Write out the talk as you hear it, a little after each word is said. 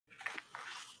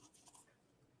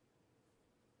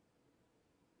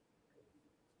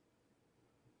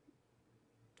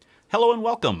Hello and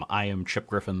welcome. I am Chip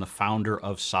Griffin, the founder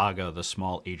of Saga, the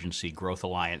Small Agency Growth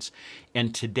Alliance.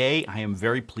 And today I am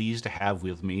very pleased to have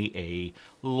with me a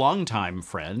longtime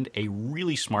friend, a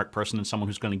really smart person, and someone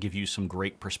who's going to give you some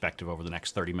great perspective over the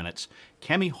next 30 minutes,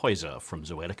 Kami Huyse from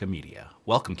Zoetica Media.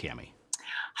 Welcome, Kami.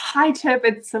 Hi, Chip.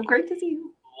 It's so great to see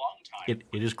you. It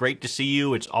is great to see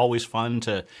you. It's always fun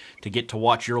to get to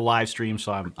watch your live stream.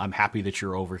 So I'm happy that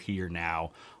you're over here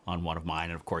now on one of mine.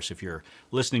 And of course, if you're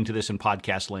listening to this in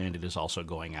podcast land, it is also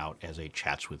going out as a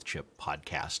Chats with Chip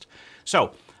podcast.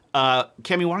 So,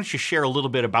 Kami, why don't you share a little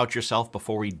bit about yourself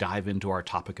before we dive into our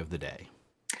topic of the day?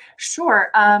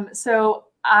 Sure. So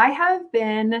I have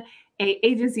been a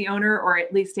agency owner, or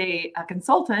at least a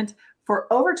consultant, for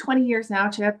over 20 years now,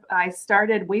 Chip. I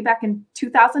started way back in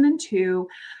 2002,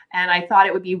 and I thought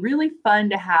it would be really fun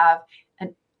to have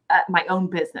my own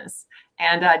business,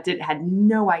 and had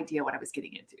no idea what I was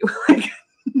getting into. Like,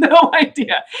 no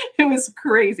idea. It was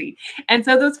crazy. And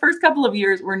so those first couple of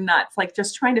years were nuts, like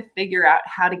just trying to figure out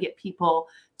how to get people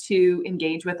to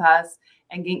engage with us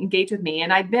and engage with me.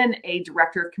 And I've been a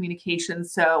director of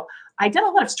communications, so I did a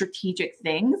lot of strategic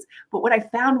things. But what I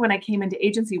found when I came into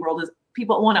agency world is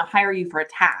people want to hire you for a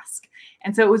task.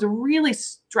 And so it was really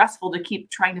stressful to keep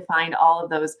trying to find all of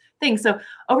those things. So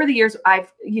over the years,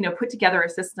 I've put together a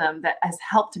system that has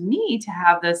helped me to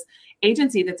have this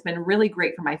agency that's been really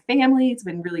great for my family. It's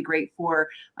been really great for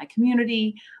my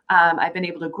community. I've been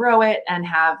able to grow it and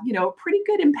have a pretty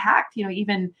good impact,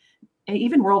 even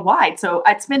worldwide. So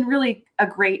it's been really a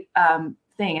great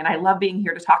thing. And I love being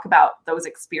here to talk about those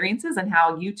experiences and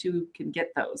how you too can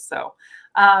get those. So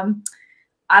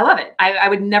I love it. I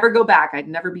would never go back. I'd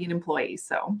never be an employee.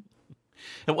 So.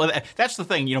 Well, that's the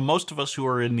thing. Most of us who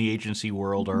are in the agency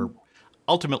world are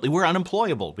ultimately, we're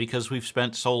unemployable because we've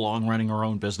spent so long running our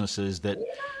own businesses that,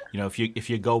 if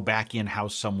you go back in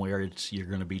house somewhere, you're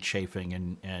going to be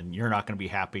chafing and you're not going to be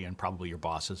happy, and probably your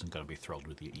boss isn't going to be thrilled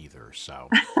with you either. So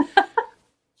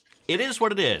it is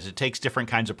what it is. It takes different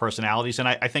kinds of personalities, and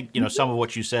I think some of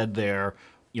what you said there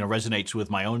resonates with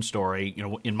my own story.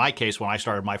 In my case, when I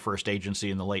started my first agency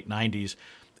in the late 90s,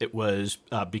 it was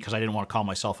because I didn't want to call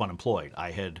myself unemployed.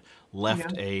 I had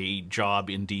left a job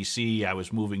in D.C. I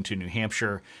was moving to New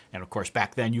Hampshire. And of course,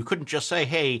 back then, you couldn't just say,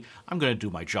 hey, I'm going to do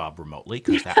my job remotely,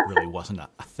 because that really wasn't a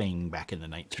thing back in the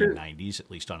 1990s,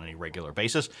 at least on any regular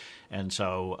basis. And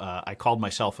so I called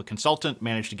myself a consultant,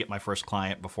 managed to get my first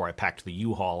client before I packed the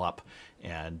U-Haul up.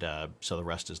 And so the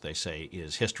rest, as they say,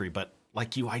 is history. But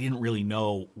like you, I didn't really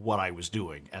know what I was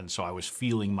doing. And so I was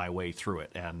feeling my way through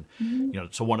it. And,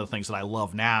 so one of the things that I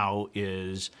love now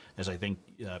is, as I think,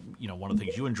 one of the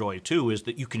things you enjoy too, is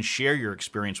that you can share your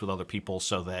experience with other people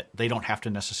so that they don't have to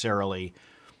necessarily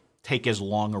take as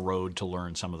long a road to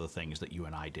learn some of the things that you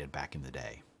and I did back in the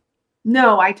day.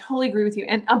 No, I totally agree with you.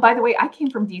 And by the way, I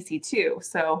came from DC too.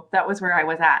 So that was where I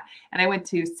was at. And I went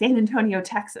to San Antonio,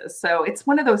 Texas. So it's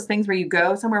one of those things where you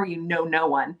go somewhere where you know no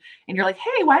one and you're like,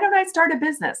 hey, why don't I start a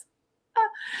business?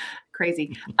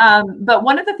 Crazy. But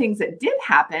one of the things that did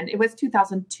happen, it was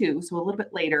 2002. So a little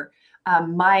bit later,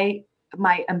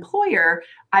 my employer,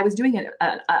 I was doing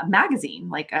a magazine,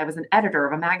 like I was an editor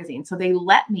of a magazine. So they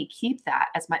let me keep that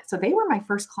so they were my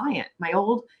first client. My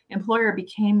old employer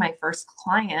became my first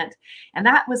client. And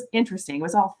that was interesting. It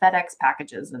was all FedEx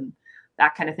packages and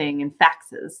that kind of thing, and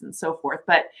faxes and so forth.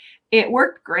 But it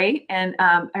worked great. And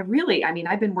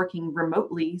I've been working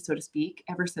remotely, so to speak,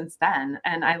 ever since then.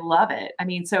 And I love it.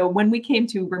 So when we came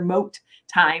to remote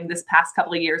time this past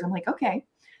couple of years, I'm like, okay,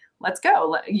 let's go.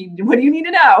 What do you need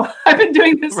to know? I've been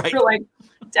doing this for like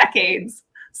decades.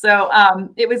 So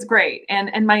it was great.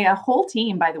 And my whole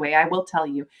team, by the way, I will tell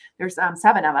you, there's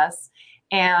 7 of us,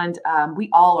 and we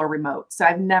all are remote. So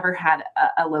I've never had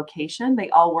a location. They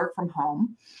all work from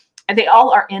home. And they all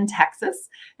are in Texas.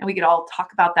 And we could all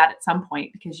talk about that at some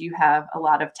point, because you have a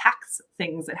lot of tax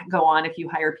things that go on if you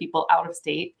hire people out of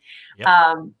state. Yep.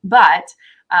 But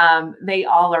they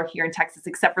all are here in Texas,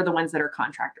 except for the ones that are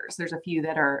contractors. There's a few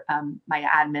that are, my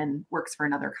admin works for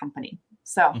another company.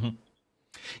 So.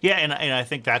 Yeah. And I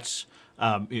think that's,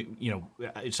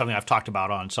 it's something I've talked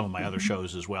about on some of my other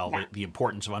shows as well, the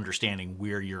importance of understanding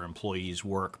where your employees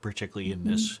work, particularly in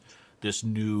this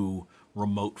new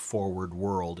remote forward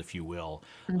world, if you will,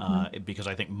 because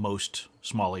I think most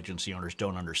small agency owners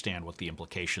don't understand what the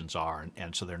implications are.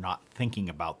 And so they're not thinking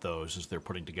about those as they're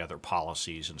putting together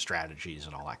policies and strategies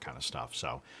and all that kind of stuff.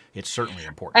 So it's certainly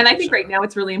important. And I think right now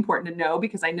it's really important to know,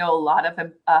 because I know a lot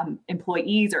of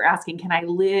employees are asking, can I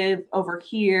live over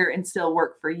here and still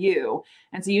work for you?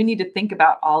 And so you need to think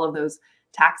about all of those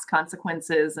tax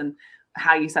consequences and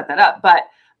how you set that up. But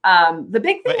The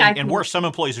big thing and worse, some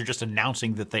employees are just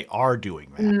announcing that they are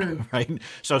doing that, right?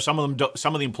 So some of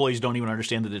the employees don't even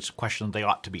understand that it's a question that they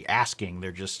ought to be asking.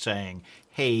 They're just saying,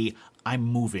 "Hey, I'm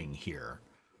moving here."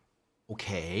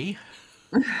 Okay,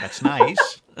 that's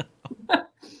nice.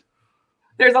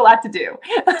 There's a lot to do.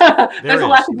 There's a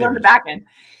lot to do on the back end.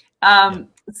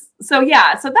 So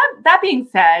that being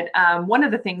said, one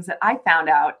of the things that I found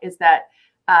out is that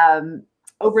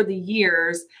over the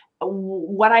years,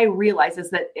 what I realized is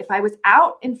that if I was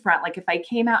out in front, like if I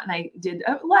came out and I did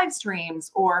live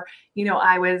streams, or,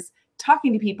 I was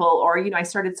talking to people, or, I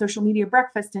started social media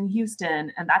breakfast in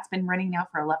Houston, and that's been running now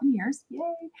for 11 years.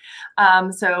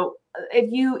 Yay. So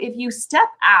if you step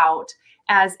out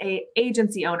as a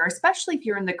agency owner, especially if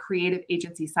you're in the creative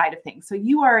agency side of things, so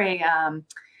you are a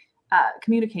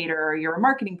communicator, or you're a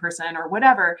marketing person, or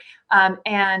whatever.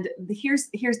 And here's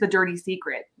the dirty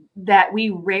secret, that we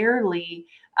rarely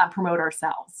promote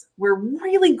ourselves. We're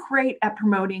really great at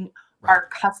promoting our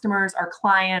customers, our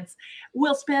clients.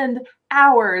 We'll spend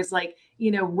hours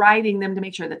writing them to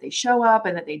make sure that they show up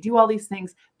and that they do all these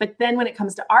things. But then when it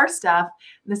comes to our stuff,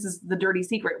 this is the dirty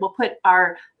secret. We'll put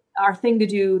our thing to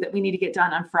do that we need to get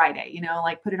done on Friday,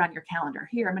 put it on your calendar.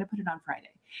 Here, I'm going to put it on Friday.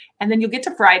 And then you'll get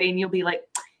to Friday and you'll be like,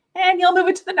 and you'll move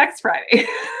it to the next Friday.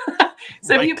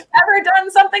 So if you've ever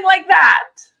done something like that,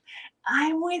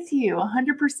 I'm with you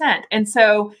 100%. And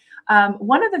so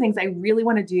one of the things I really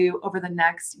want to do over the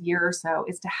next year or so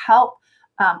is to help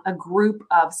a group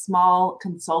of small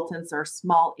consultants or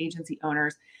small agency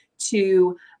owners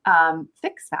to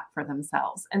fix that for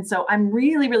themselves. And so I'm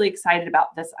really, really excited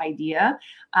about this idea.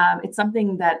 It's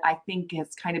something that I think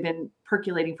has kind of been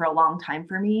percolating for a long time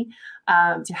for me,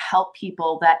 to help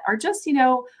people that are just,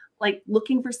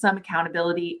 looking for some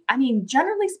accountability. I mean,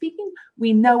 generally speaking,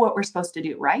 we know what we're supposed to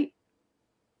do, right?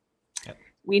 Yep.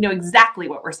 We know exactly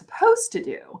what we're supposed to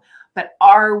do, but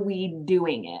are we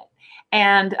doing it?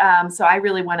 And so I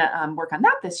really want to work on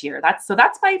that this year. That's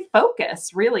my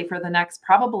focus really for the next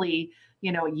probably,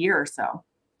 a year or so.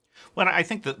 Well, I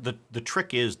think that the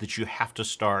trick is that you have to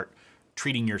start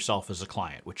treating yourself as a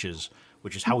client, which is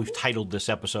how we've titled this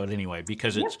episode anyway,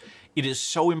 because it is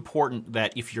so important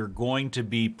that if you're going to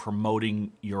be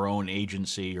promoting your own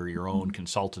agency or your own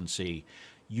consultancy,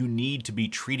 you need to be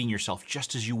treating yourself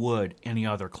just as you would any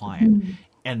other client.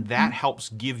 And that helps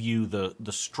give you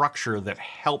the structure that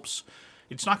helps.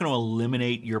 It's not going to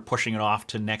eliminate your pushing it off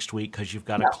to next week because you've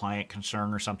got a client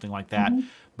concern or something like that,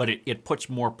 but it puts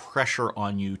more pressure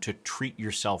on you to treat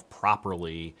yourself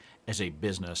properly as a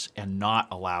business and not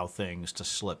allow things to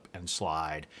slip and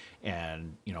slide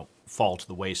and fall to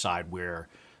the wayside, where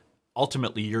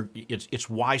ultimately it's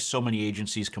why so many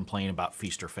agencies complain about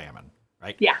feast or famine,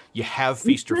 right? Yeah. You have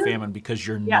feast or famine because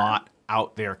you're not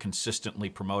out there consistently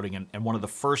promoting. And one of the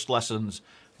first lessons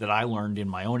that I learned in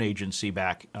my own agency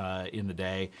back in the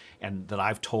day, and that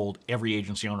I've told every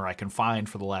agency owner I can find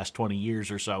for the last 20 years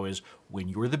or so, is when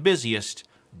you're the busiest,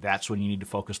 that's when you need to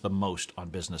focus the most on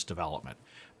business development,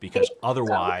 because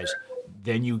otherwise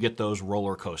then you get those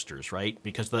roller coasters, right?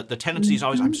 Because the tendency is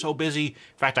always, I'm so busy.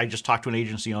 In fact, I just talked to an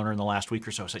agency owner in the last week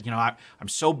or so, said, I'm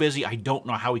so busy, I don't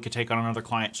know how we could take on another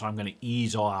client, so I'm going to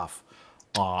ease off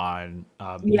on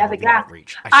the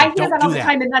outreach. I hear that all the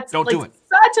time, and that's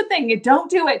such a thing. Don't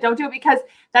do it, because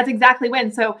that's exactly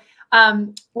when. So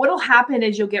what'll happen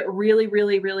is you'll get really,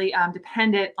 really, really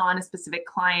dependent on a specific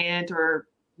client or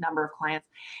number of clients,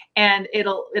 and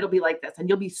it'll be like this, and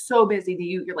you'll be so busy that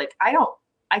you're like,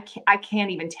 I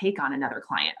can't even take on another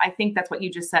client. I think that's what you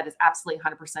just said is absolutely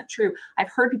 100% true. I've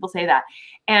heard people say that,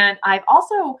 and I've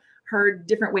also heard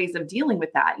different ways of dealing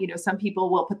with that. Some people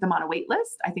will put them on a wait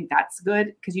list. I think that's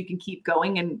good because you can keep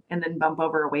going and then bump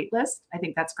over a wait list. I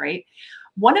think that's great.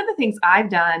 One of the things I've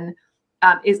done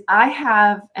is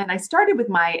I started with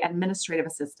my administrative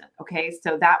assistant. Okay.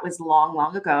 So that was long,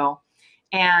 long ago.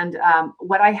 And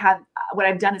what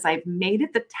I've done is I've made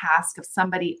it the task of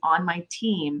somebody on my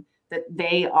team that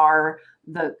they are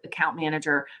the account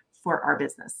manager for our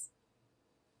business.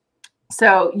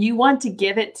 So you want to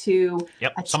give it to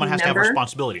someone has to have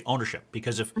responsibility, ownership,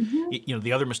 because if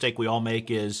the other mistake we all make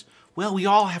is, well, we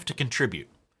all have to contribute.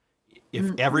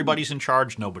 If everybody's in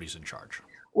charge, nobody's in charge.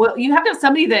 Well, you have to have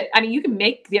somebody that, you can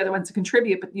make the other ones to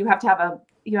contribute, but you have to have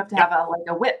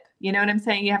a whip. You know what I'm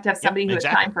saying? You have to have somebody who has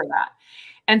time for that.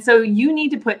 And so you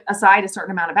need to put aside a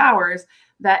certain amount of hours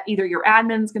that either your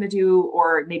admin's going to do,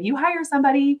 or maybe you hire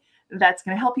somebody that's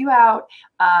going to help you out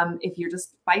if you're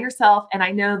just by yourself. And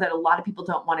I know that a lot of people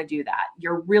don't want to do that.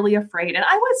 You're really afraid. And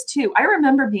I was too. I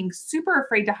remember being super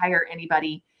afraid to hire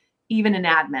anybody, even an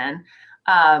admin.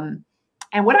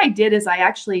 And what I did is I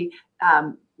actually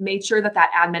made sure that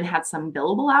that admin had some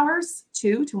billable hours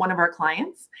too, to one of our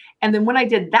clients. And then when I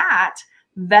did that,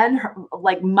 then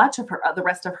like much of her, the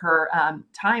rest of her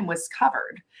time was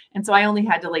covered. And so I only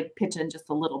had to like pitch in just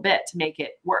a little bit to make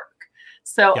it work.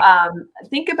 So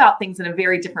think about things in a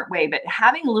very different way, but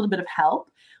having a little bit of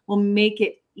help will make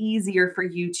it easier for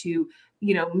you to,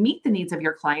 meet the needs of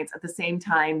your clients at the same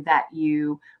time that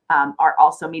you are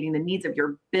also meeting the needs of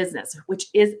your business, which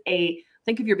is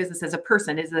think of your business as a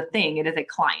person, is a thing. It is a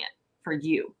client for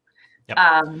you. Yep.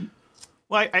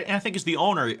 Well, I think as the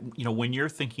owner, when you're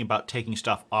thinking about taking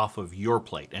stuff off of your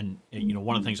plate, and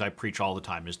one of the things I preach all the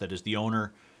time is that as the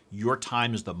owner, your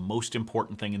time is the most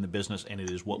important thing in the business, and it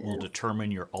is what will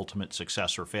determine your ultimate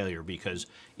success or failure, because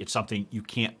it's something you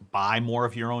can't buy more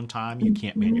of your own time. You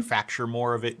can't manufacture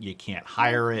more of it. You can't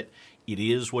hire it. It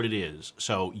is what it is.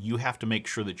 So you have to make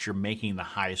sure that you're making the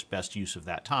highest, best use of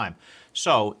that time.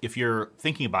 So if you're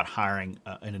thinking about hiring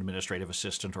an administrative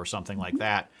assistant or something like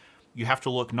that, you have to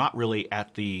look not really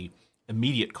at the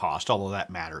immediate cost, although that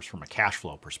matters from a cash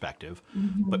flow perspective,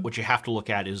 but what you have to look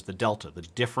at is the delta, the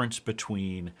difference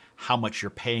between how much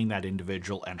you're paying that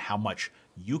individual and how much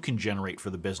you can generate for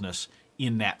the business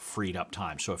in that freed up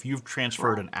time. So if you've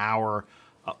transferred an hour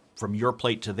from your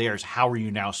plate to theirs, how are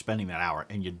you now spending that hour?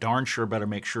 And you darn sure better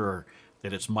make sure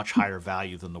that it's much higher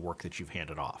value than the work that you've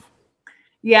handed off.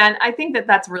 Yeah, and I think that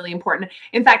that's really important.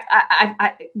 In fact,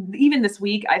 I even this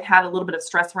week, I've had a little bit of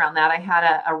stress around that. I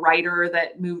had a writer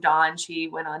that moved on. She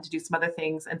went on to do some other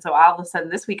things. And so all of a sudden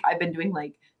this week, I've been doing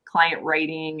like client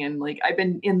writing, and like I've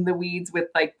been in the weeds with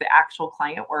like the actual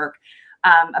client work.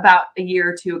 About a year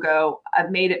or two ago,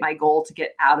 I've made it my goal to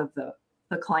get out of the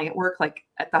client work, like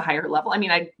at the higher level. I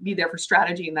mean, I'd be there for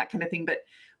strategy and that kind of thing, but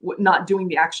not doing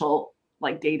the actual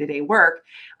like day-to-day work.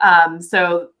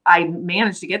 So I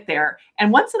managed to get there.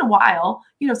 And once in a while,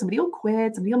 somebody will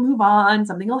quit, somebody will move on,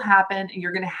 something will happen, and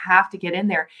you're going to have to get in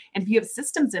there. And if you have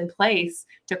systems in place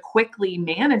to quickly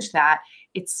manage that,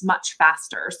 it's much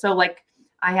faster. So like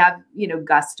I have,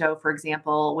 Gusto, for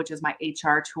example, which is my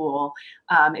HR tool.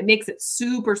 It makes it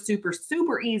super, super,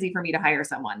 super easy for me to hire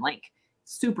someone, like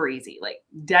super easy, like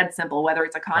dead simple, whether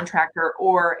it's a contractor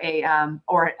or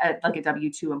like a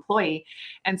W-2 employee.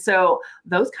 And so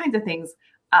those kinds of things,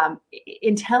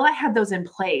 until I had those in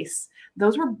place,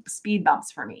 those were speed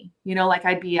bumps for me. Like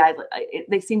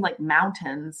they seemed like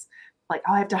mountains. Like,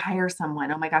 oh, I have to hire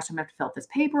someone. Oh my gosh, I'm gonna have to fill out this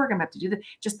paperwork. I'm gonna have to do this.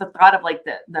 Just the thought of like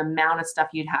the amount of stuff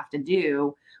you'd have to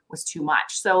do was too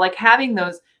much. So like having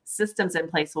those systems in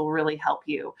place will really help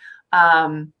you.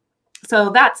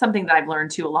 So that's something that I've learned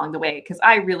too along the way, because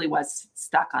I really was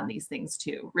stuck on these things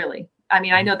too, really. I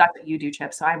mean, I know that's what you do,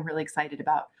 Chip, so I'm really excited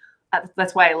about,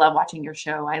 that's why I love watching your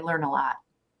show. I learn a lot.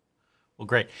 Well,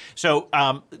 great. So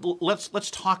let's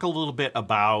talk a little bit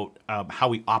about how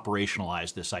we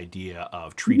operationalize this idea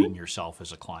of treating yourself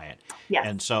as a client. Yes.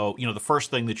 And so, the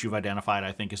first thing that you've identified,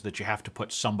 I think, is that you have to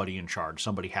put somebody in charge.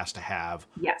 Somebody has to have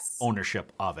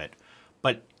ownership of it.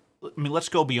 But I mean, let's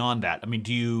go beyond that. I mean,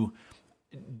 do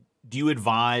you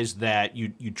advise that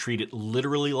you treat it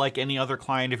literally like any other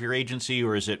client of your agency,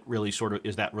 or is it really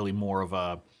is that really more of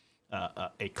a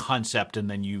concept, and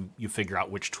then you figure out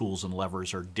which tools and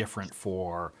levers are different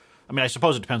for? I mean, I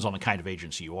suppose it depends on the kind of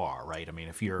agency you are, right? I mean,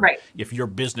 if your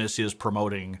business is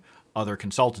promoting other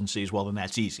consultancies, well, then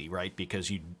that's easy, right? Because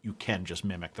you can just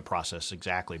mimic the process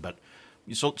exactly. But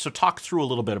so talk through a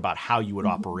little bit about how you would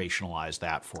operationalize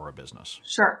that for a business.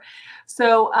 Sure.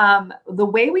 So the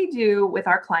way we do with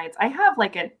our clients, I have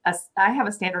like I have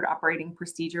a standard operating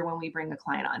procedure when we bring a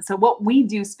client on. So what we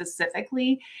do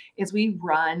specifically is we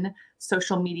run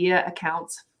social media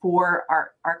accounts for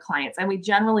our clients, and we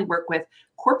generally work with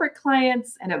corporate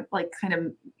clients and like kind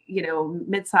of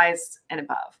mid-sized and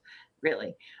above,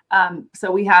 really.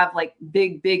 So we have like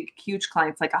big, huge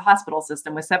clients, like a hospital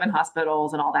system with 7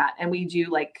 hospitals and all that. And we do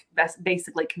like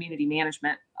basically community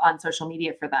management on social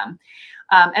media for them.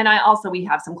 And we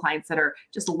have some clients that are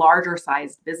just larger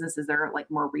sized businesses that are like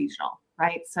more regional,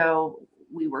 right? So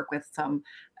we work with some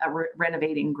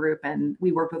renovating group, and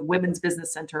we work with women's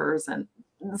business centers and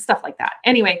stuff like that.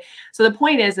 Anyway, so the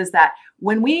point is that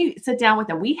when we sit down with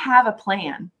them, we have a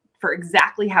plan for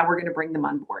exactly how we're going to bring them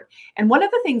on board. And one of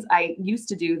the things I used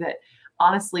to do that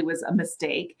honestly was a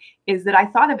mistake is that I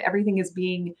thought of everything as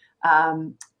being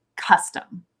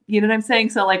custom. You know what I'm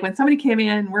saying? So like when somebody came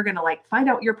in, we're going to like find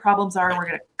out what your problems are, and we're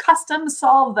going to custom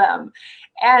solve them.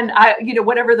 And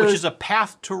whatever those, which is a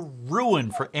path to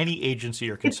ruin for any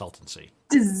agency or consultancy.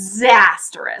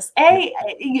 Disastrous. A,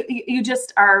 you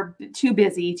just are too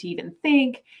busy to even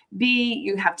think. B,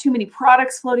 you have too many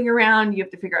products floating around. You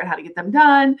have to figure out how to get them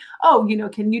done. Oh,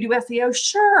 can you do SEO?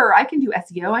 Sure, I can do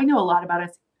SEO. I know a lot about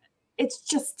it.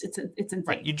 it's insane.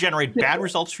 Right. You generate bad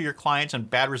results for your clients and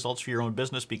bad results for your own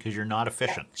business because you're not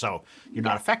efficient. So you're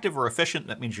not effective or efficient.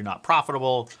 That means you're not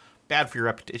profitable. Bad for your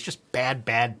reputation. It's just bad,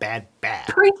 bad, bad, bad.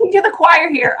 Preaching to the choir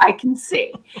here, I can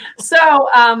see. So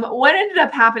what ended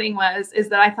up happening is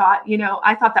that I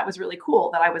thought that was really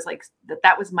cool, that I was like,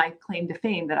 that was my claim to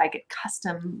fame, that I could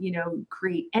custom,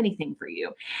 create anything for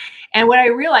you. And what I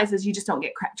realized is you just don't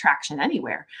get traction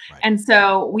anywhere. Right. And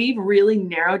so we've really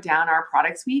narrowed down our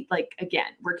product suite. Like,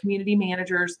 again, we're community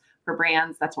managers for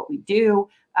brands. That's what we do.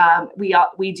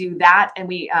 We do that. And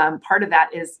we part of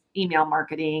that is email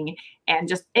marketing and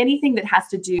just anything that has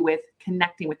to do with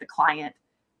connecting with the client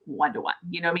one-to-one,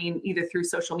 either through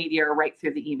social media or right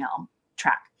through the email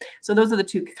track. So those are the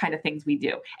two kind of things we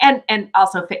do. And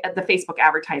also the Facebook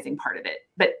advertising part of it.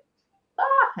 But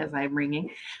as I'm ringing,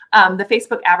 the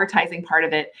Facebook advertising part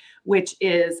of it, which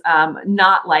is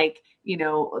not like,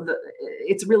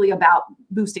 it's really about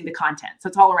boosting the content. So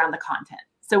it's all around the content.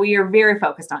 So we are very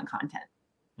focused on content.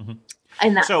 Mm-hmm.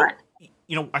 And that's front.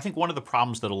 I think one of the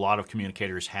problems that a lot of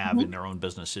communicators have in their own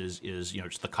businesses is,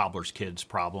 just the cobbler's kids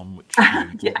problem, which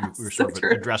we were sort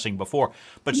of addressing before.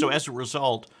 But so as a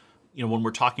result, when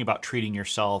we're talking about treating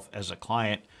yourself as a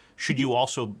client, should you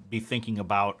also be thinking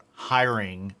about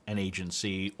hiring an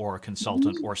agency or a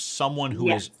consultant or someone who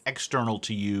is external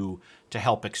to you to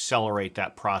help accelerate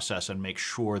that process and make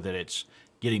sure that it's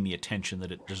getting the attention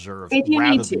that it deserves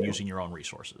rather than using your own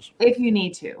resources? If you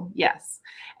need to, yes.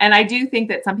 And I do think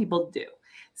that some people do.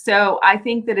 So I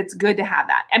think that it's good to have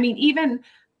that. I mean, even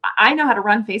I know how to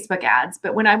run Facebook ads,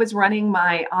 but when I was running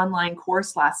my online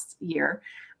course last year,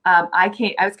 I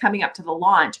was coming up to the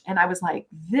launch and I was like,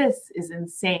 this is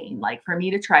insane. Like, for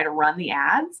me to try to run the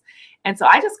ads. And so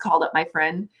I just called up my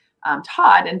friend,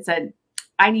 Todd, and said,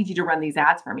 I need you to run these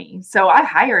ads for me. So I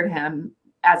hired him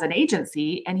as an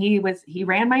agency and he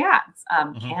ran my ads.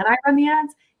 Can I run the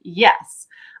ads? Yes.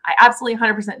 I absolutely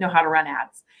 100% know how to run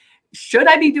ads. Should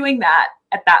I be doing that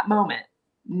at that moment?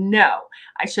 No,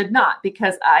 I should not,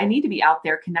 because I need to be out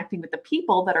there connecting with the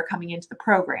people that are coming into the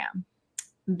program.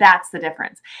 That's the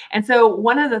difference. And so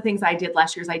one of the things I did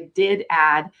last year is I did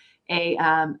add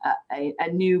a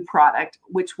new product,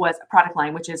 which was a product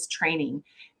line, which is training.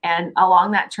 And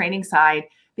along that training side,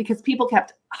 because people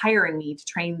kept hiring me to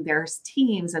train their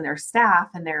teams and their staff,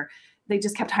 and they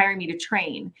just kept hiring me to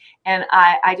train. And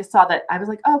I just saw that. I was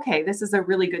like, okay, this is a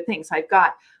really good thing. So I've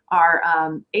got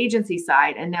our agency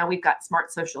side, and now we've got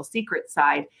Smart Social Secrets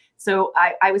side. So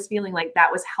I was feeling like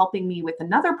that was helping me with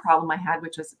another problem I had,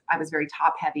 which was I was very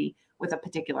top heavy with a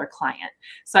particular client.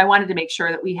 So I wanted to make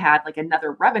sure that we had like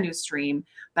another revenue stream,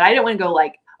 but I didn't want to go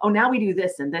like, oh, now we do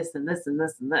this and this and this and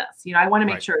this and this. I want to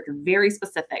make sure it's very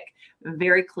specific,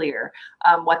 very clear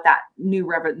what that new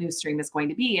revenue stream is going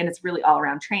to be. And it's really all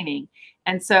around training.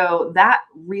 And so that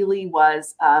really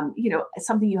was,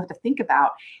 something you have to think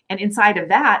about. And inside of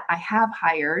that, I have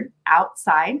hired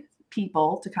outside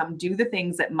people to come do the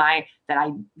things that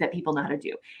people know how to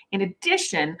do. In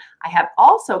addition, I have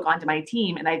also gone to my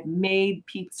team and I've made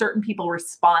certain people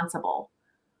responsible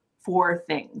for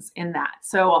things in that.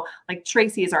 So like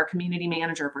Tracy is our community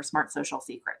manager for Smart Social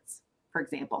Secrets, for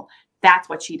example. That's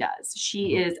what she does.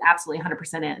 She is absolutely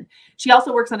 100% in. She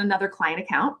also works on another client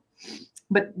account,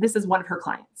 but this is one of her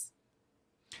clients.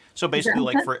 So basically,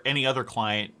 like for any other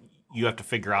client, you have to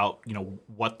figure out,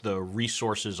 what the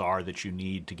resources are that you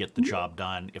need to get the job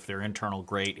done. If they're internal,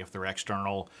 great. If they're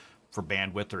external, for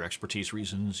bandwidth or expertise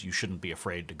reasons, you shouldn't be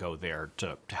afraid to go there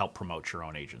to help promote your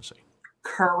own agency.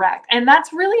 Correct. And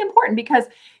that's really important because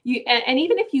and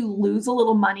even if you lose a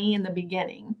little money in the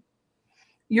beginning,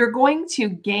 you're going to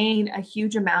gain a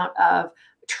huge amount of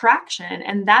traction,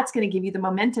 and that's going to give you the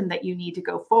momentum that you need to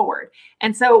go forward.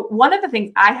 And so one of the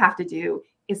things I have to do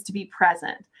is to be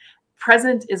present.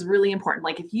 Present is really important.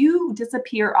 Like if you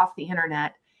disappear off the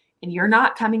internet and you're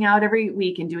not coming out every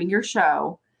week and doing your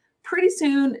show, pretty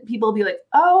soon people will be like,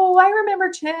 oh, I remember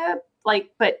Chip.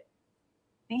 But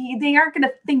they aren't going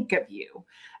to think of you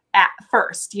at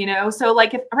first, So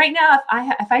like if right now,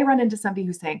 if I run into somebody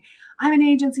who's saying, I'm an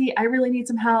agency, I really need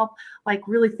some help, like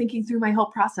really thinking through my whole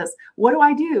process, what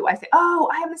do? I say, oh,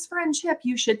 I have this friend Chip,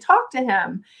 you should talk to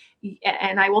him,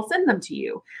 and I will send them to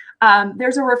you.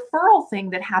 There's a referral thing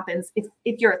that happens if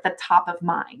you're at the top of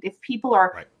mind, if people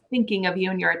are thinking of you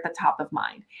and you're at the top of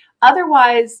mind.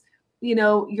 Otherwise,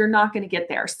 you're not going to get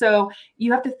there. So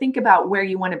you have to think about where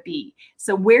you want to be.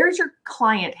 So where's your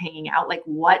client hanging out? Like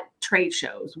what trade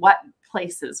shows, what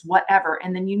places, whatever.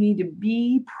 And then you need to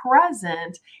be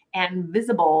present and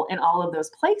visible in all of those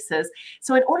places.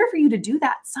 So in order for you to do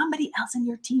that, somebody else in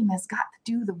your team has got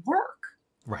to do the work.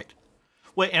 Right.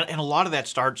 Well, and a lot of that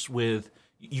starts with,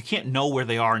 you can't know where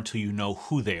they are until you know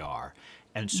who they are.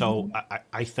 And so Mhm.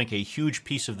 I think a huge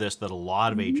piece of this that a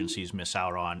lot of Mhm. agencies miss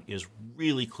out on is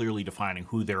really clearly defining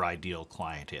who their ideal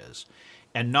client is.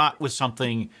 And not with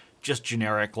something just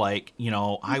generic like,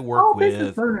 I work All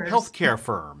business with owners. healthcare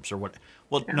firms or what.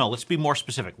 Well, Yeah. no, let's be more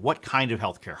specific. What kind of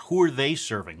healthcare? Who are they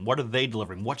serving? What are they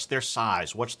delivering? What's their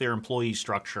size? What's their employee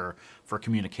structure for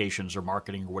communications or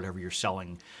marketing or whatever you're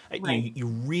selling? Right. You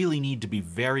really need to be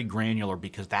very granular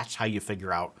because that's how you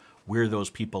figure out where those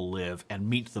people live and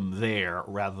meet them there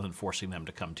rather than forcing them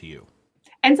to come to you.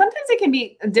 And sometimes it can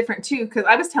be different too, because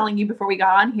I was telling you before we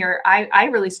got on here, I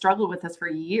really struggled with this for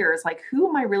years. Like, who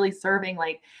am I really serving?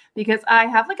 Like, because I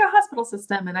have like a hospital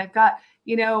system, and I've got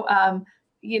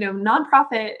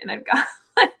nonprofit, and I've got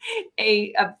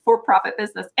a for-profit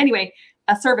business. Anyway,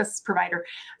 a service provider.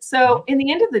 Mm-hmm. So in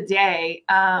the end of the day,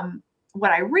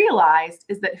 what I realized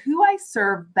is that who I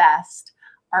serve best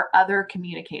are other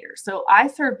communicators. So I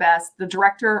serve best the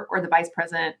director or the vice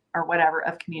president or whatever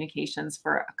of communications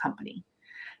for a company.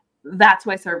 That's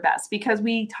who I serve best because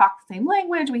we talk the same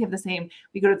language, we go to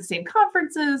the same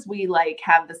conferences, we like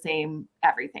have the same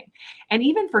everything. And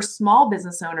even for small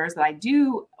business owners that I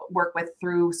do work with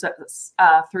through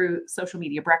social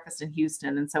media breakfast in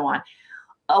Houston and so on,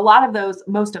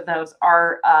 most of those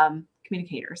are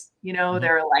communicators. Mm-hmm.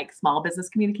 They're like small business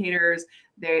communicators.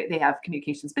 They have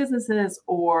communications businesses,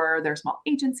 or they're small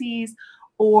agencies,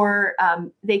 or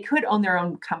they could own their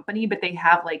own company, but they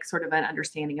have like sort of an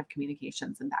understanding of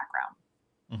communications and background.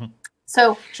 Mm-hmm.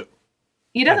 So So, it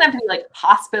yeah. doesn't have to be like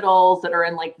hospitals that are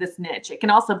in like this niche. It can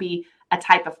also be a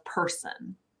type of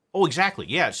person. Oh, exactly.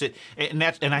 Yes, and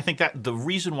I think that the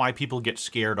reason why people get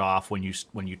scared off when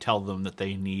you tell them that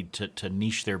they need to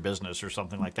niche their business or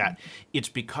something like that, it's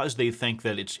because they think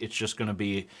that it's just going to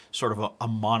be sort of a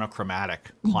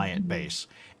monochromatic client Mhm. base,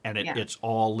 and Yeah. it's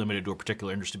all limited to a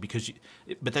particular industry.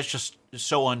 But that's just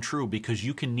so untrue because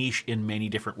you can niche in many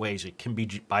different ways. It can be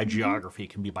by Mhm. geography, it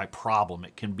can be by problem,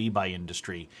 it can be by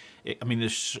industry. It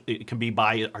can be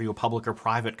by are you a public or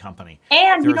private company?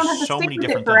 And you There are don't have to so stick many with it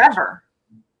different things. forever.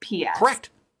 PS.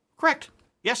 Correct. Correct.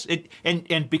 Yes,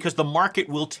 and because the market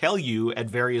will tell you at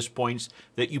various points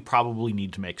that you probably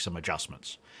need to make some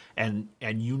adjustments, and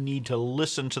you need to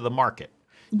listen to the market.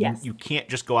 You Yes. you can't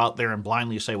just go out there and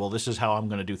blindly say, well, this is how I'm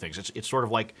going to do things. It's sort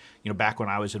of like back when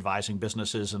I was advising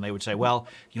businesses, and they would say, well,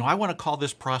 I want to call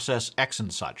this process X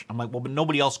and such. I'm like, well, but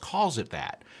nobody else calls it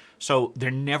that. So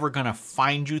they're never going to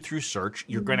find you through search.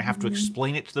 You're going to have to Mhm.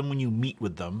 explain it to them when you meet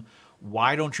with them.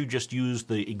 Why don't you just use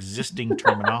the existing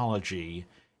terminology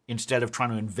instead of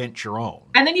trying to invent your own,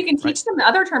 And then you can right? teach them the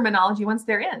other terminology once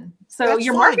they're in. So That's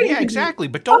your fine. marketing Yeah, can be exactly.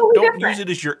 But don't totally don't use different.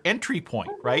 it as your entry point,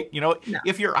 Mhm. right? No,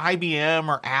 If you're IBM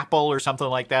or Apple or something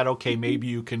like that, okay, maybe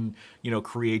you can,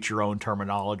 create your own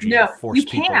terminology to no, you force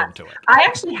people can't. into it. I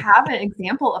actually have an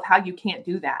example of how you can't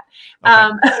do that.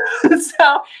 Okay.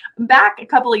 So back a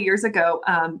couple of years ago,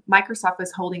 Microsoft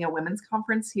was holding a women's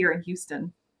conference here in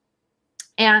Houston,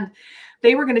 and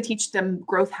they were going to teach them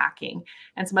growth hacking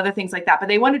and some other things like that. But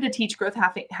they wanted to teach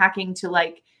hacking to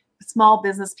like small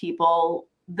business people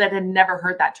that had never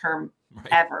heard that term Right.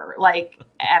 ever, like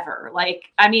ever.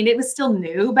 Like, I mean, it was still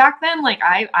new back then. Like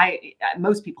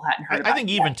most people hadn't heard I about it think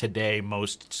yet. even today,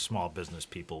 most small business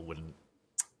people wouldn't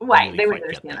Right, really they wouldn't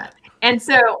quite get understand that. that. And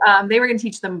so, they were gonna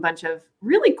teach them a bunch of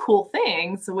really cool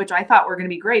things, which I thought were gonna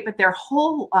be great, but their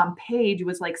whole, page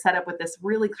was, like, set up with this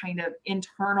really kind of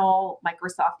internal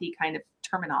Microsofty kind of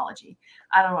terminology.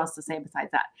 I don't know what else to say besides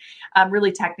that.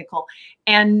 Really technical,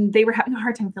 and they were having a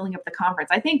hard time filling up the conference.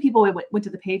 I think people went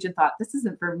to the page and thought, "This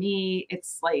isn't for me.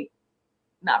 It's, like,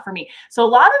 not for me." So a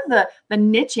lot of the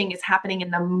niching is happening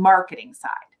in the marketing side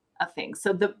of things.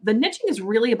 So the niching is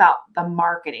really about the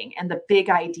marketing and the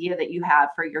big idea that you have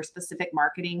for your specific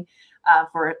marketing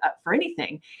for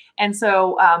anything. And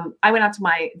so I went out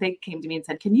to they came to me and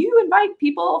said, "Can you invite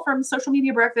people from social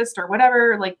media breakfast or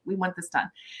whatever? Like, we want this done."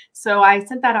 So I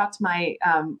sent that out to my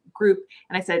group,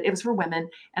 and I said it was for women.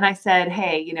 And I said,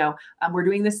 "Hey, we're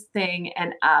doing this thing,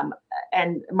 and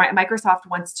Microsoft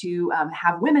wants to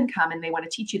have women come, and they want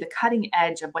to teach you the cutting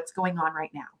edge of what's going on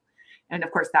right now." And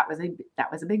of course, that was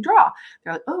a big draw.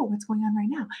 They're like, "Oh, what's going on right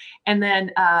now?" And then,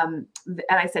 and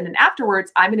I said, "And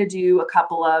afterwards, I'm going to do a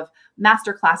couple of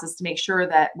master classes to make sure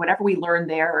that whatever we learn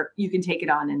there, you can take it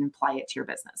on and apply it to your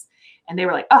business." And they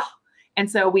were like, "Oh." And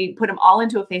so we put them all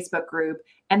into a Facebook group.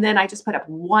 And then I just put up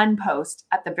one post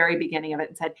at the very beginning of it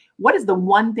and said, "What is the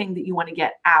one thing that you want to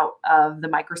get out of the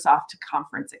Microsoft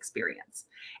conference experience?"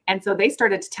 And so they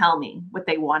started to tell me what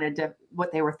they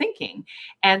were thinking.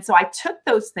 And so I took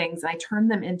those things and I turned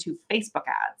them into Facebook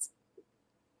ads.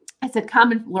 I said,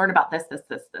 "Come and learn about this, this,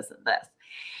 this, this, and this."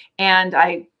 and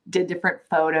I did different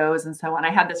photos and so on. I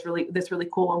had this really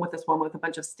cool one with this woman with a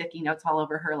bunch of sticky notes all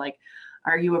over her, like,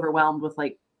 are you overwhelmed with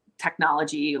like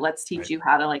technology? Let's teach you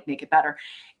how to like make it better.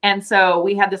 And so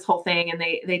we had this whole thing, and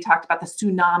they talked about the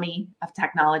tsunami of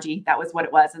technology. That was what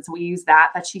it was. And so we used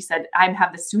that she said, I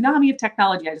have the tsunami of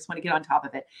technology. I just want to get on top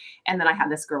of it. And then I had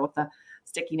this girl with the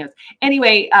sticky notes.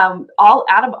 Anyway, all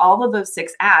out of all of those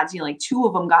 6 ads, like 2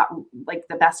 of them got like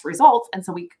the best results. And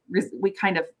so we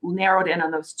kind of narrowed in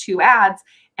on those 2 ads,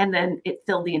 and then it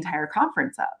filled the entire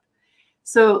conference up.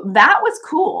 So that was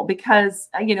cool because,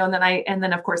 and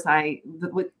then of course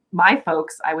with my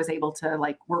folks, I was able to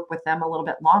like work with them a little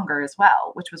bit longer as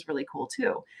well, which was really cool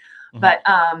too. Mm-hmm. But,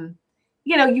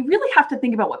 you really have to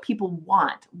think about what people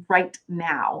want right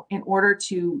now in order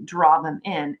to draw them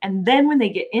in. And then when they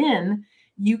get in,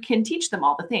 you can teach them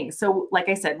all the things. So like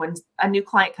I said, when a new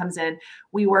client comes in,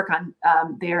 we work on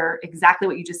their exactly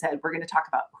what you just said. We're going to talk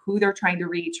about who they're trying to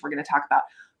reach. We're going to talk about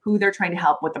who they're trying to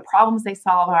help, what the problems they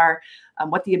solve are,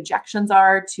 what the objections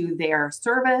are to their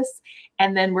service.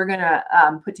 And then we're going to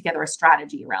put together a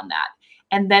strategy around that.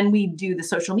 And then we do the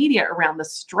social media around the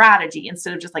strategy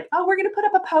instead of just like, oh, we're going to put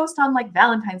up a post on like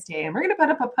Valentine's Day and we're going to put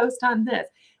up a post on this.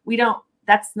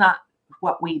 That's not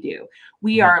what we do.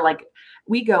 We are like,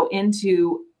 we go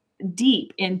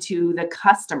deep into the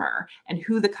customer and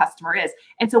who the customer is.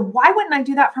 And so why wouldn't I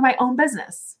do that for my own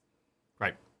business?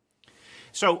 Right.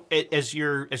 So as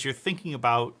you're thinking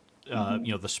about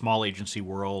the small agency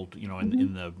world,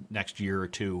 in the next year or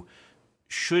two,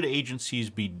 should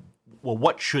agencies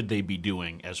what should they be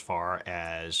doing as far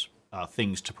as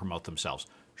things to promote themselves?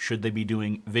 Should they be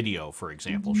doing video, for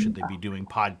example? Should they be doing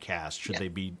podcasts? Should they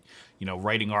be,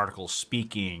 writing articles,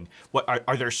 speaking? What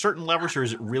are there certain levers, or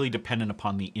is it really dependent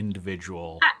upon the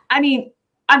individual? I mean,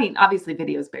 obviously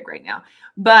video is big right now,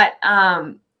 but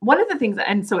one of the things,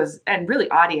 and really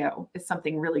audio is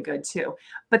something really good too.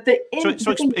 But you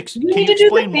need to do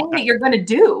the thing that you're going to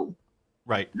do.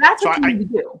 Right. That's what you need to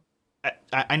do.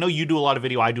 I know you do a lot of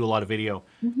video. I do a lot of video.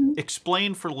 Mm-hmm.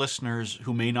 Explain for listeners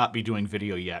who may not be doing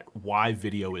video yet why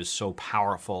video is so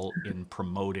powerful in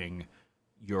promoting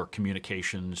your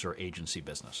communications or agency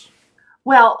business.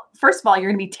 Well, first of all,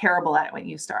 you're going to be terrible at it when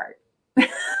you start.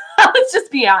 Let's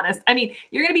just be honest. I mean,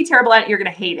 you're going to be terrible at it. You're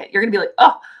going to hate it. You're going to be like,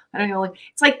 oh, I don't know.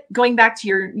 It's like going back to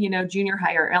your, junior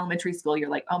high or elementary school. You're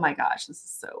like, oh my gosh, this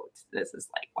is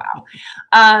like, wow.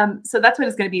 So that's what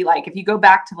it's going to be like. If you go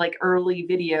back to like early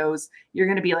videos, you're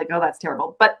going to be like, oh, that's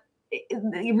terrible. But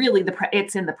really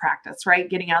it's in the practice, right?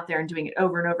 Getting out there and doing it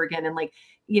over and over again. And like,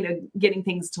 getting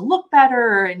things to look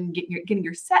better and getting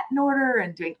your set in order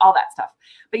and doing all that stuff.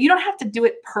 But you don't have to do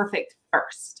it perfect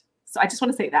first. So I just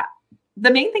want to say that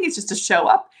the main thing is just to show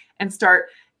up and start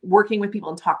working with people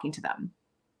and talking to them.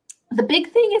 The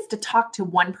big thing is to talk to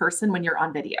one person when you're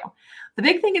on video. The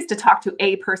big thing is to talk to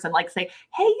a person, like say,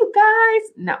 hey, you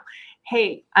guys, no,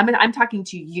 hey, I'm talking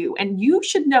to you. And you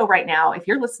should know right now, if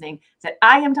you're listening, that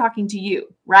I am talking to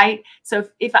you, right? So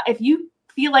if you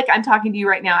feel like I'm talking to you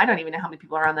right now, I don't even know how many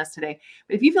people are on this today,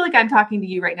 but if you feel like I'm talking to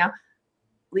you right now,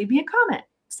 leave me a comment.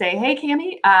 Say, hey,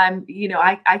 Kami,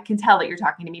 I can tell that you're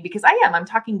talking to me because I'm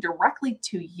talking directly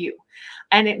to you.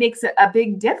 And it makes a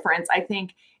big difference, I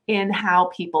think, in how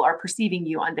people are perceiving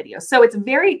you on video. So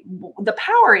the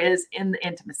power is in the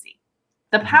intimacy.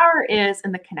 The power is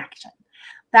in the connection.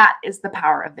 That is the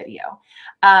power of video.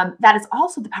 That is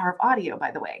also the power of audio,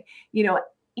 by the way.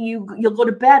 You'll go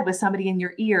to bed with somebody in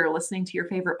your ear listening to your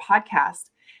favorite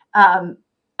podcast. Then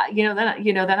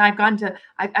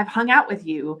I've hung out with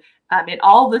you in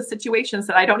all the situations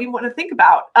that I don't even want to think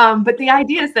about. But the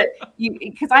idea is that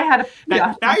because I had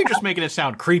now you're just making it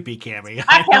sound creepy, Kami.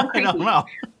 I am creepy. I don't know.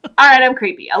 All right, I'm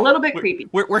creepy, a little bit creepy.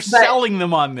 We're selling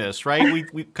them on this, right?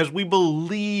 Because we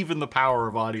believe in the power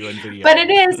of audio and video. But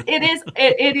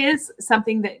it is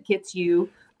something that gets you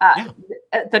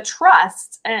the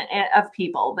trust of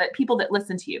people that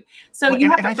listen to you. So you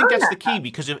have to I think that's the key,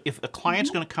 because if a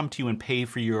client's going to come to you and pay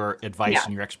for your advice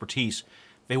and your expertise,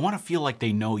 they want to feel like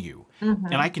they know you. Mm-hmm.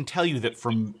 And I can tell you that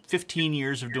from 15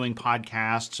 years of doing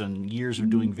podcasts and years of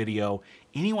doing video,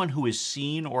 anyone who has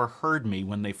seen or heard me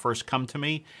when they first come to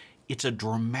me, it's a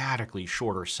dramatically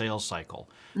shorter sales cycle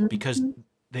because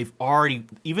they've already,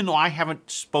 even though I haven't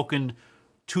spoken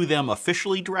to them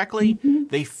officially directly,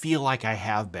 they feel like I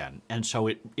have been. And so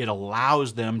it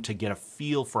allows them to get a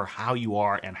feel for how you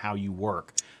are and how you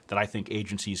work that I think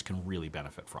agencies can really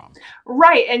benefit from.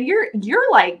 Right. And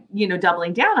you're like,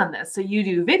 doubling down on this. So you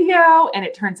do video and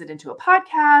it turns it into a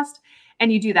podcast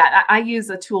and you do that. I use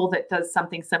a tool that does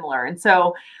something similar. And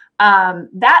so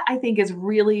that I think is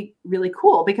really, really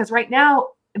cool because right now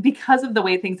because of the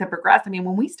way things have progressed. I mean,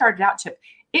 when we started out, Chip,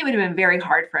 it would have been very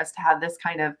hard for us to have this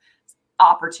kind of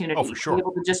opportunity for to sure. be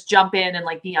able to just jump in and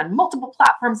like be on multiple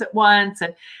platforms at once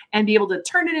and be able to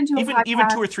turn it into a podcast. Even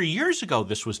 2 or 3 years ago,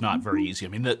 this was not very easy. I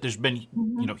mean, there's been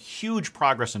huge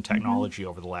progress in technology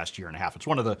over the last year and a half. It's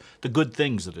one of the good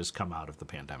things that has come out of the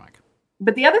pandemic.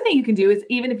 But the other thing you can do is,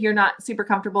 even if you're not super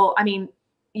comfortable, I mean,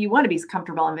 you want to be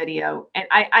comfortable on video. And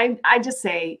I just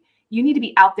say you need to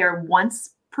be out there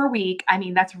once per week. I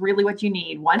mean, that's really what you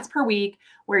need, once per week,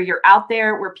 where you're out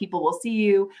there, where people will see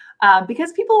you,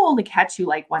 because people will only catch you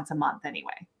like once a month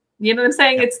anyway. You know what I'm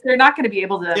saying? They're not going to be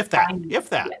able to if that.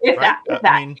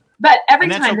 I mean, but every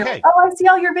time they're like, oh, I see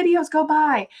all your videos go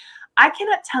by. I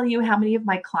cannot tell you how many of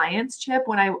my clients, Chip,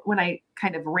 when I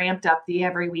kind of ramped up the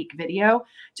every week video,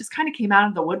 just kind of came out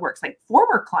of the woodworks, like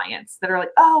former clients that are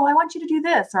like, oh, I want you to do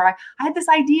this, or I had this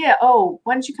idea. Oh,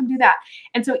 why don't you come do that?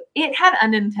 And so it had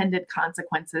unintended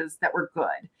consequences that were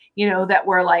good, that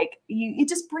were like, it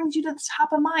just brings you to the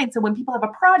top of mind. So when people have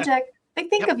a project, they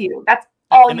think of you. That's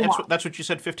all you want. That's what you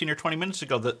said 15 or 20 minutes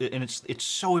ago. And it's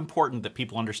so important that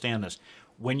people understand this.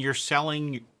 When you're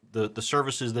selling the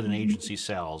services that an agency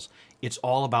sells, it's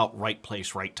all about right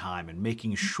place, right time, and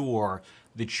making sure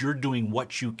that you're doing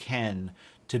what you can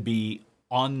to be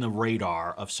on the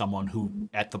radar of someone who,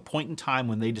 at the point in time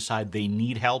when they decide they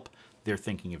need help, they're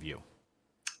thinking of you.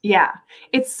 Yeah,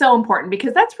 it's so important,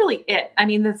 because that's really it. I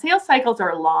mean, the sales cycles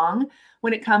are long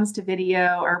when it comes to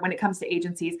video or when it comes to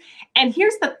agencies. And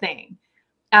here's the thing.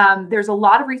 There's a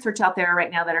lot of research out there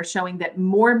right now that are showing that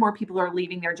more and more people are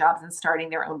leaving their jobs and starting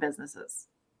their own businesses.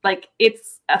 Like,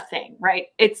 it's a thing, right?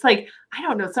 It's like, I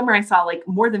don't know, somewhere I saw like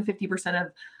more than 50%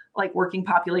 of like working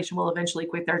population will eventually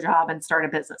quit their job and start a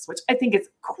business, which I think is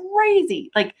crazy.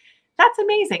 Like, that's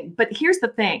amazing. But here's the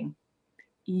thing.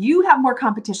 You have more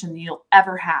competition than you'll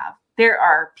ever have. There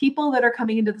are people that are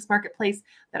coming into this marketplace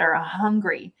that are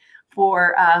hungry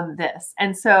for this.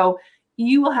 And so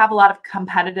you will have a lot of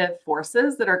competitive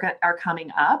forces that are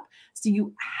coming up. So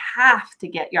you have to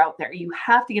get out there. You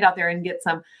have to get out there and get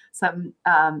some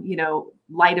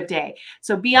light of day.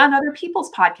 So be on other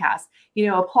people's podcasts,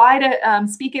 apply to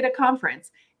speak at a conference,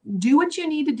 do what you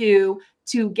need to do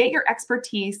to get your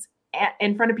expertise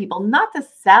in front of people, not to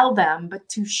sell them, but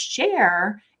to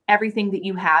share everything that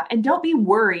you have. And don't be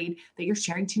worried that you're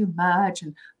sharing too much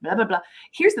and blah, blah, blah.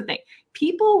 Here's the thing.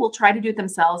 People will try to do it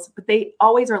themselves, but they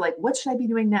always are like, what should I be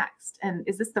doing next? And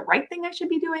is this the right thing I should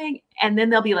be doing? And then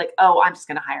they'll be like, oh, I'm just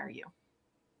going to hire you.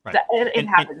 Right. It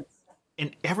happens.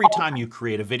 And every time you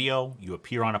create a video, you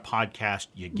appear on a podcast,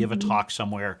 you give a talk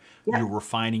somewhere, you're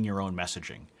refining your own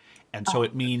messaging. And so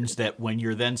it means that when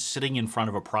you're then sitting in front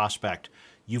of a prospect,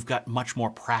 you've got much more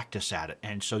practice at it.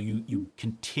 And so you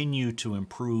continue to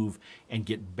improve and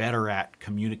get better at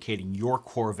communicating your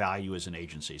core value as an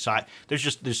agency. So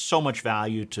there's so much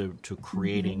value to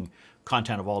creating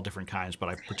content of all different kinds, but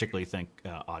I particularly think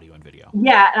audio and video.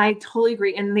 Yeah, and I totally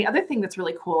agree. And the other thing that's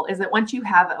really cool is that once you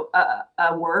have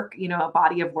a work, a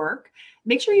body of work,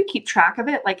 make sure you keep track of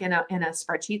it, like in a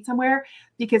spreadsheet somewhere,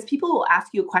 because people will ask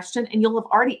you a question and you'll have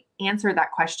already answered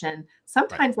that question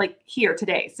sometimes like here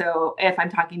today. So if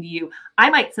I'm talking to you, I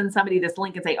might send somebody this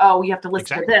link and say, oh, you have to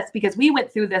listen to this because we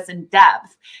went through this in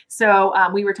depth. So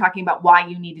we were talking about why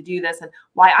you need to do this and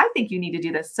why I think you need to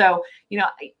do this. So,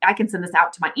 I can send this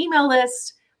out to my email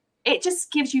list. It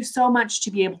just gives you so much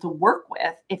to be able to work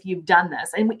with if you've done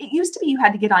this. And it used to be you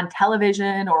had to get on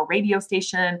television or radio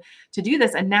station to do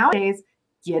this. And nowadays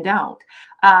you don't.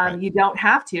 You don't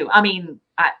have to. I mean,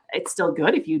 it's still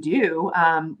good if you do.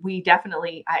 We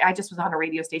definitely, I just was on a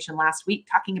radio station last week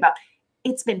talking about,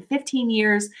 it's been 15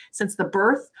 years since the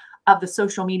birth of the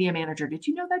social media manager. Did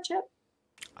you know that, Chip?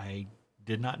 I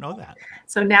did not know that.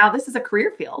 So now this is a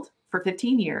career field for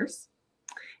 15 years.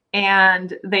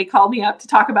 And they called me up to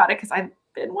talk about it because I've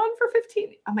been one for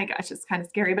 15. Oh my gosh, it's kind of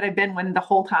scary, but I've been one the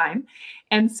whole time.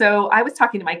 And so I was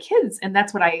talking to my kids, and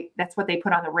that's what they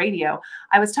put on the radio.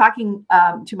 I was talking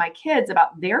to my kids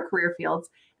about their career fields.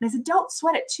 And I said, don't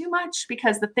sweat it too much,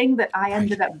 because the thing that I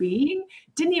ended up being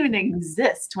didn't even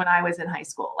exist when I was in high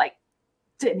school. Like,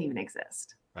 didn't even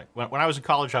exist. Right. When I was in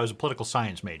college, I was a political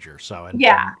science major. So and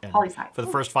poli-sci. For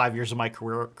the first 5 years of my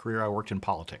career, I worked in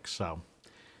politics. So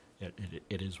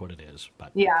it is what it is.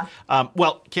 But yeah.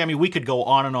 Well, Kami, we could go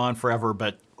on and on forever,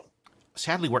 but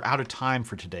sadly, we're out of time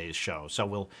for today's show.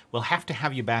 So we'll have to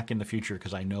have you back in the future,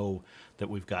 because I know that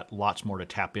we've got lots more to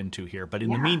tap into here. But in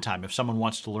the meantime, if someone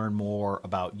wants to learn more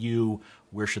about you,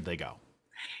 where should they go?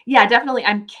 Yeah, definitely.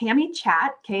 I'm Kami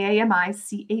Chat,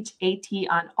 KamiChat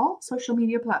on all social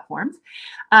media platforms.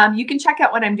 You can check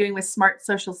out what I'm doing with Smart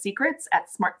Social Secrets at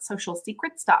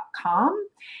smartsocialsecrets.com.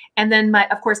 And then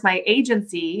of course, my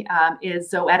agency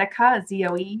is Zoetica,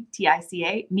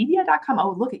 Zoetica media.com.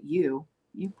 Oh, look at you.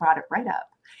 You brought it right up.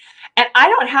 And I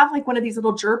don't have like one of these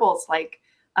little gerbils like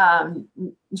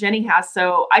Jenny has.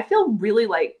 So I feel really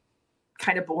like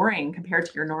kind of boring compared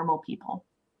to your normal people.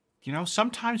 You know,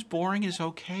 sometimes boring is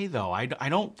okay though. I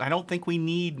don't think we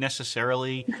need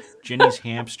necessarily Ginny's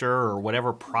hamster or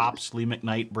whatever props Lee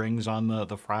McKnight brings on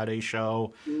the Friday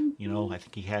show. You know, I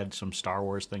think he had some Star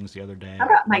Wars things the other day How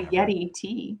or about my whatever. Yeti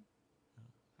tea?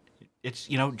 It's,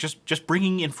 you know, just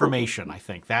bringing information. I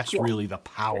think that's Yeah. really the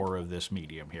power of this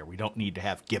medium here. We don't need to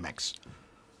have gimmicks.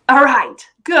 All right,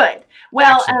 good.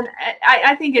 Well, Excellent.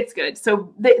 I think it's good.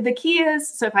 So the key is,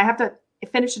 so if I have to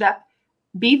finish it up,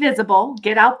 be visible,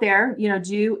 get out there, you know,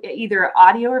 do either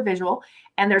audio or visual.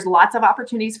 And there's lots of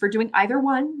opportunities for doing either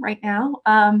one right now.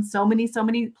 So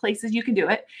many places you can do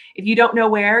it. If you don't know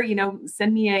where, you know,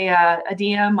 send me a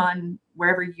DM on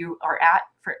wherever you are at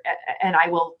and I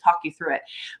will talk you through it.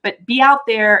 But be out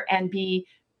there and be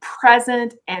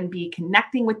present and be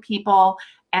connecting with people.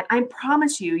 And I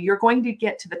promise you, you're going to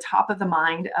get to the top of the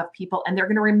mind of people and they're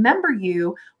going to remember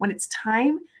you when it's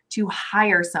time to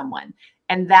hire someone.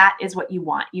 And that is what you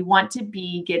want. You want to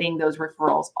be getting those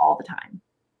referrals all the time.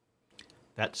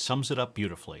 That sums it up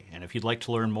beautifully. And if you'd like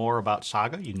to learn more about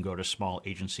Saga, you can go to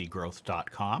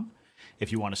small-agency-growth.com.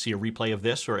 If you want to see a replay of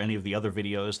this or any of the other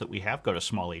videos that we have, go to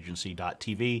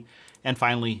small-agency.tv. And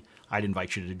finally, I'd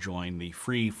invite you to join the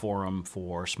free forum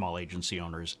for small agency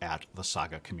owners at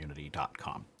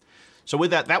thesagacommunity.com. So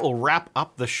with that, that will wrap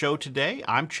up the show today.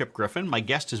 I'm Chip Griffin. My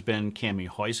guest has been Kami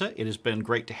Huyse. It has been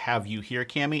great to have you here,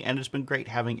 Kami, and it's been great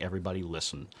having everybody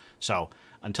listen. So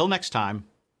until next time,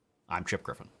 I'm Chip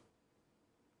Griffin.